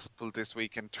the gospel this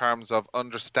week in terms of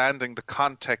understanding the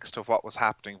context of what was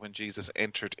happening when Jesus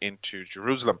entered into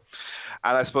Jerusalem.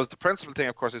 And I suppose the principal thing,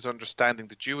 of course, is understanding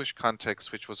the Jewish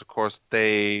context, which was, of course,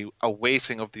 the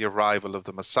awaiting of the arrival of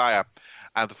the Messiah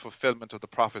and the fulfillment of the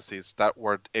prophecies that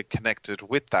were connected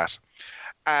with that.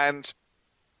 And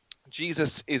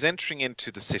Jesus is entering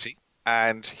into the city,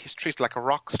 and he's treated like a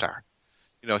rock star.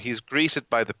 You know, he's greeted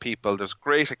by the people. There's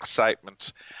great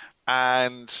excitement.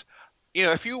 And, you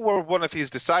know, if you were one of his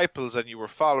disciples and you were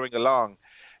following along,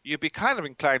 you'd be kind of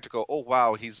inclined to go, oh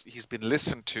wow, he's been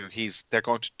listened to. They're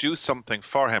going to do something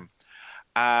for him.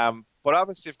 But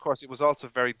obviously, of course, it was also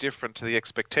very different to the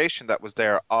expectation that was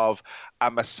there of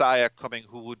a Messiah coming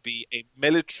who would be a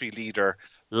military leader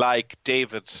like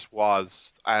David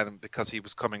was, and because he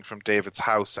was coming from David's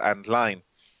house and line.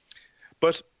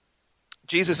 But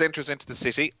Jesus enters into the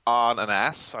city on an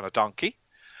ass, on a donkey,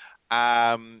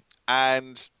 and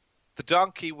the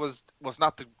donkey was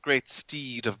not the great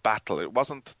steed of battle. It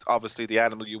wasn't obviously the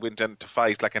animal you went in to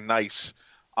fight like a knight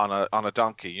on a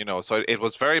donkey, you know. So it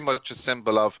was very much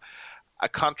a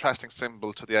contrasting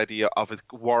symbol to the idea of a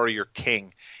warrior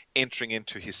king entering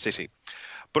into his city.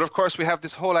 But of course, we have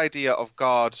this whole idea of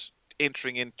God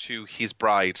entering into his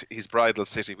bridal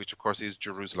city, which of course is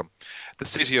Jerusalem, the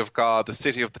city of God, the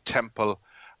city of the temple,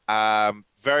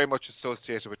 very much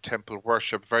associated with temple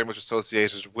worship, very much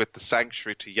associated with the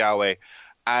sanctuary to Yahweh,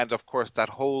 and of course that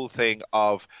whole thing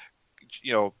of,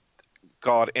 you know,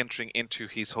 God entering into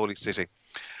his holy city.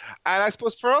 And I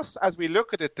suppose for us, as we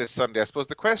look at it this Sunday, I suppose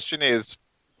the question is,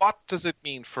 what does it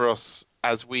mean for us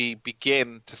as we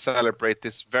begin to celebrate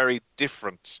this very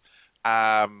different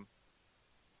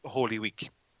Holy Week?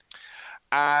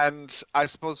 And I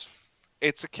suppose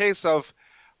it's a case of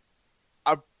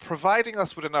providing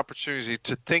us with an opportunity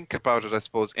to think about it, I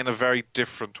suppose, in a very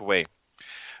different way.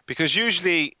 Because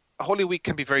usually Holy Week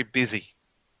can be very busy.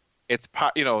 It's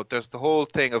part, you know, there's the whole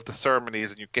thing of the ceremonies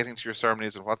and you're getting to your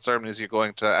ceremonies and what ceremonies you're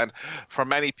going to. And for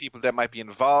many people, they might be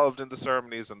involved in the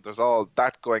ceremonies and there's all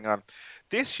that going on.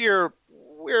 This year,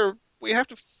 we have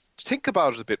to think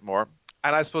about it a bit more.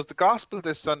 And I suppose the gospel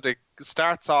this Sunday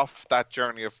starts off that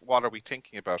journey of what are we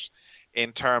thinking about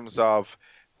in terms of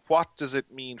what does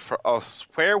it mean for us?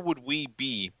 Where would we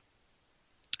be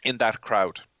in that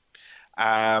crowd?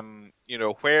 You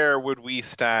know, where would we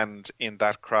stand in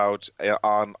that crowd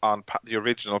on the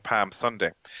original Palm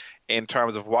Sunday in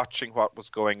terms of watching what was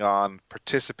going on,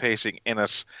 participating in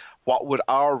it? What would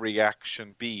our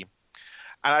reaction be?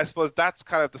 And I suppose that's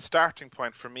kind of the starting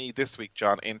point for me this week,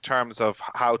 John, in terms of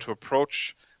how to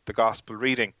approach the gospel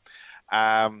reading.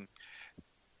 The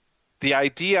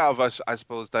idea of it, I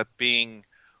suppose, that being,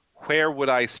 where would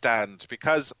I stand?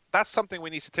 Because that's something we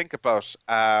need to think about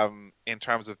in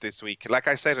terms of this week. Like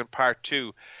I said in part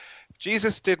 2,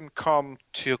 Jesus didn't come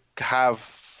to have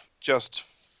just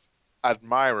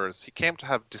admirers. He came to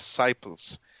have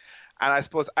disciples. And I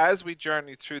suppose as we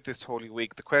journey through this Holy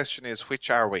Week, the question is,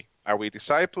 which are we? Are we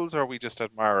disciples or are we just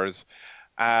admirers?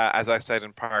 As I said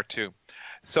in part 2.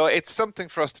 So it's something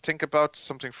for us to think about,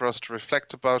 something for us to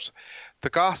reflect about. The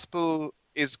gospel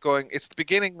it's the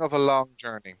beginning of a long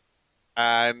journey.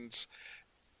 And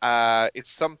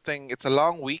it's a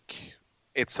long week.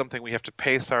 It's something we have to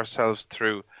pace ourselves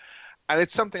through. And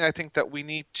it's something I think that we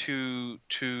need to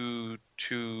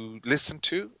listen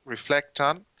to, reflect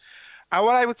on. And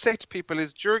what I would say to people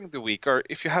is during the week, or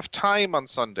if you have time on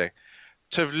Sunday,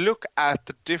 to look at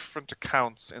the different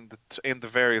accounts in the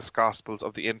various Gospels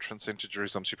of the entrance into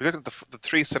Jerusalem. So if you look at the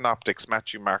three synoptics,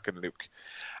 Matthew, Mark, and Luke,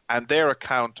 and their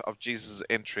account of Jesus'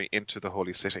 entry into the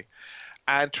Holy City,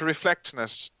 and to reflect on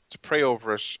it, to pray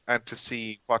over it, and to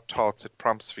see what thoughts it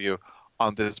prompts for you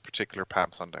on this particular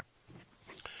Palm Sunday.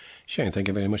 Shane, thank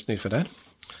you very much, Neil, for that.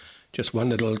 Just one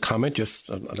little comment,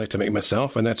 I'd like to make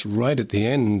myself, and that's right at the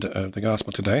end of the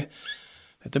Gospel today.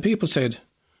 The people said,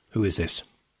 "Who is this?"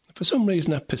 For some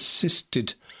reason, that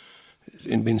persisted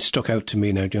in being stuck out to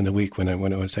me now during the week when I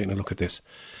was taking a look at this.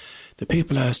 The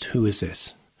people asked, "Who is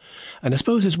this?" And I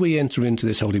suppose as we enter into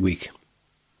this Holy Week,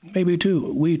 maybe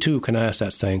we too can ask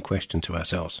that same question to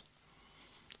ourselves.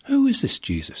 Who is this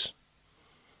Jesus?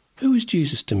 Who is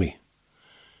Jesus to me?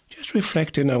 Just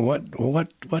reflecting on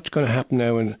what's going to happen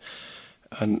now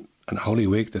on Holy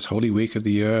Week, this Holy Week of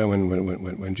the year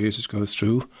when Jesus goes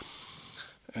through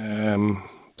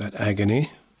that agony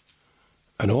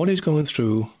and all he's going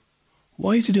through.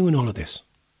 Why is he doing all of this?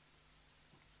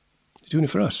 He's doing it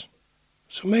for us.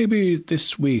 So maybe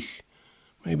this week,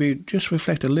 maybe just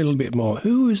reflect a little bit more.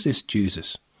 Who is this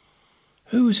Jesus?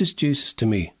 Who is this Jesus to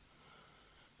me?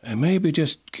 And maybe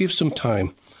just give some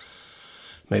time,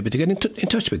 maybe to get in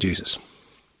touch with Jesus,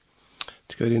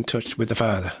 to get in touch with the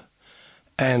Father,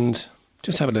 and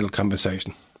just have a little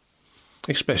conversation,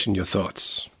 expressing your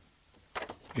thoughts,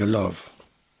 your love,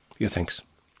 your thanks.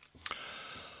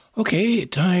 Okay,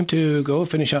 time to go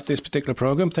finish off this particular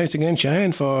program. Thanks again,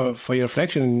 Shane, for your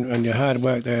reflection and your hard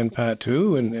work there in part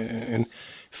 2 and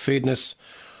feeding us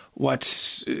what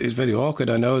is very awkward.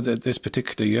 I know that this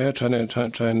particular year, trying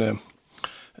to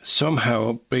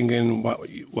somehow bring in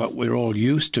what we're all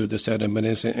used to, the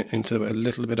ceremonies, into a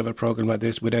little bit of a program like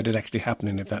this without it actually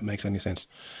happening, if that makes any sense.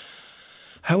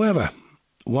 However,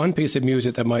 one piece of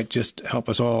music that might just help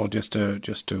us all just to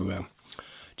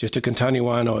continue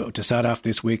on or to start off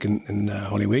this week in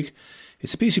Holy Week.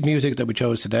 It's a piece of music that we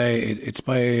chose today. It's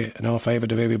by an old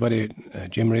favourite of everybody,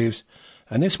 Jim Reeves,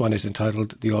 and this one is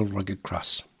entitled The Old Rugged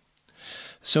Cross.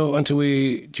 So until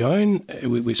we join,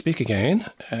 we speak again,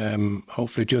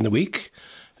 hopefully during the week.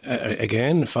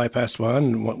 Again,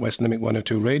 1:05, West Limerick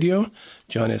 102 Radio.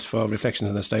 Join us for Reflections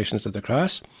on the Stations of the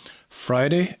Cross.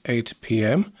 Friday, 8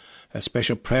 p.m, a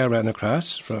special prayer around the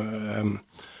cross,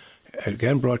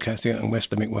 again broadcasting on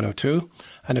West Limerick 102.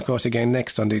 And of course, again,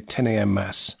 next Sunday, 10 a.m.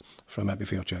 Mass from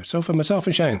Abbeyfield Church. So for myself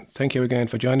and Shane, thank you again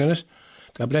for joining us.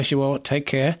 God bless you all. Take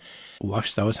care.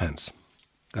 Wash those hands.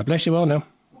 God bless you all now.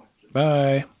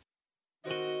 Bye.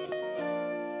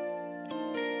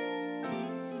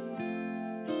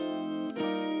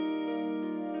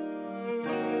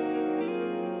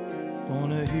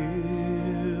 On a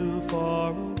hill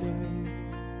far away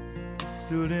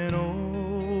stood an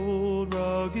old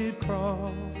rugged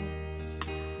cross,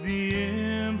 the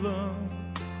emblem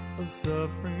of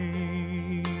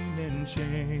suffering and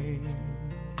shame.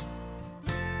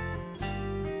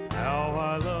 How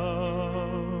I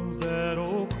love that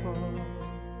old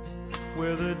cross,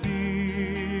 where the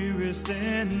dearest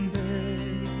and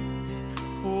best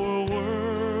for a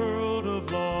world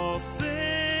of lost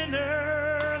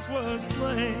sinners was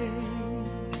slain.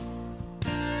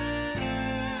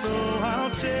 So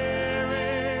I'll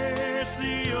cherish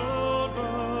the old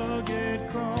rugged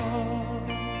cross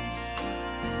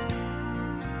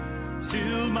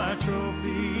till my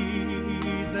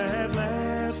trophies at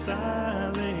last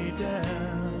I lay down.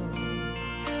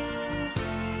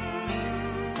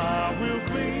 I will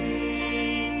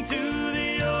cling to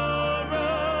the old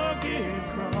rugged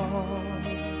cross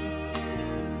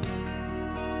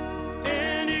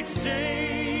and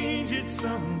exchange it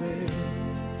someday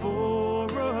for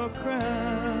a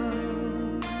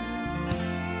crown.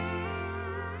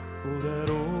 Oh, that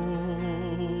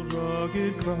old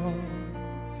rugged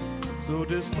cross, so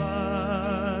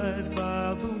despised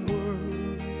by the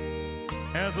world,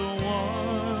 has a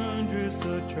wondrous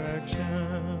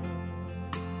attraction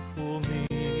for me.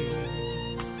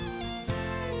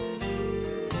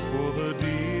 For the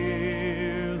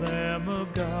dear Lamb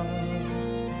of God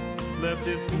left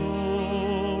His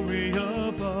glory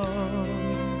above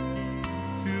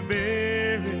to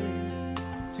bear it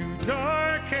to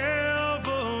dark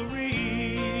Calvary.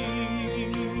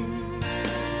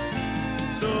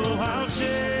 So I'll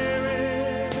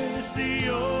cherish the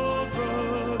old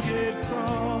rugged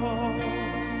cross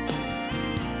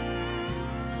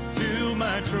till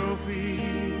my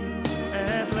trophies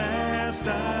at last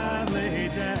I lay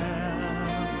down.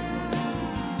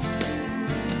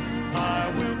 I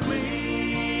will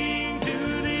cling to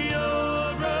the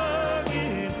old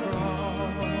rugged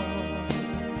cross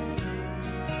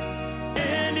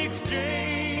and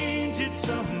exchange it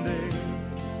someday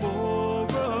for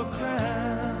a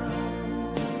crown.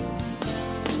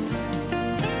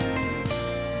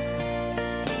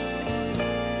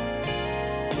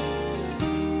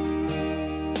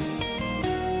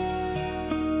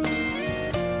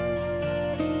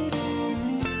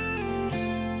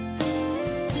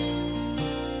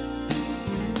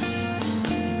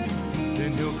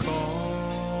 Then He'll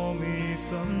call me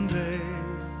someday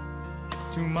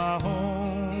to my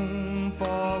home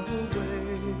far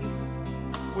away,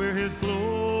 where His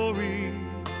glory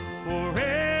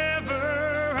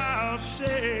forever I'll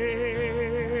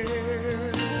share.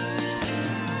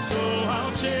 So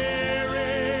I'll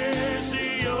cherish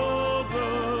the old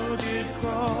rugged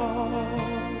cross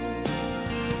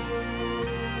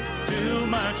till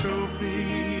my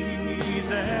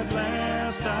trophies at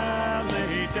last I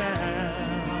lay down.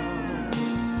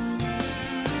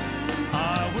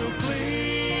 I will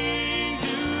cling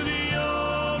to the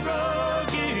old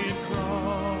rugged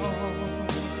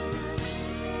cross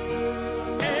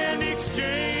and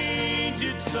exchange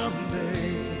it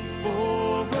someday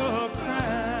for a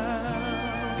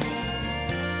crown.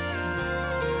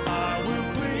 I will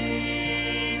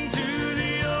cling to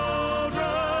the old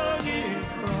rugged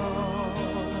cross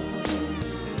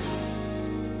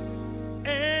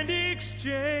and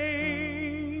exchange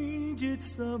it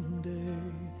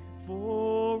someday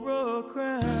for a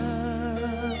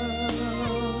crown.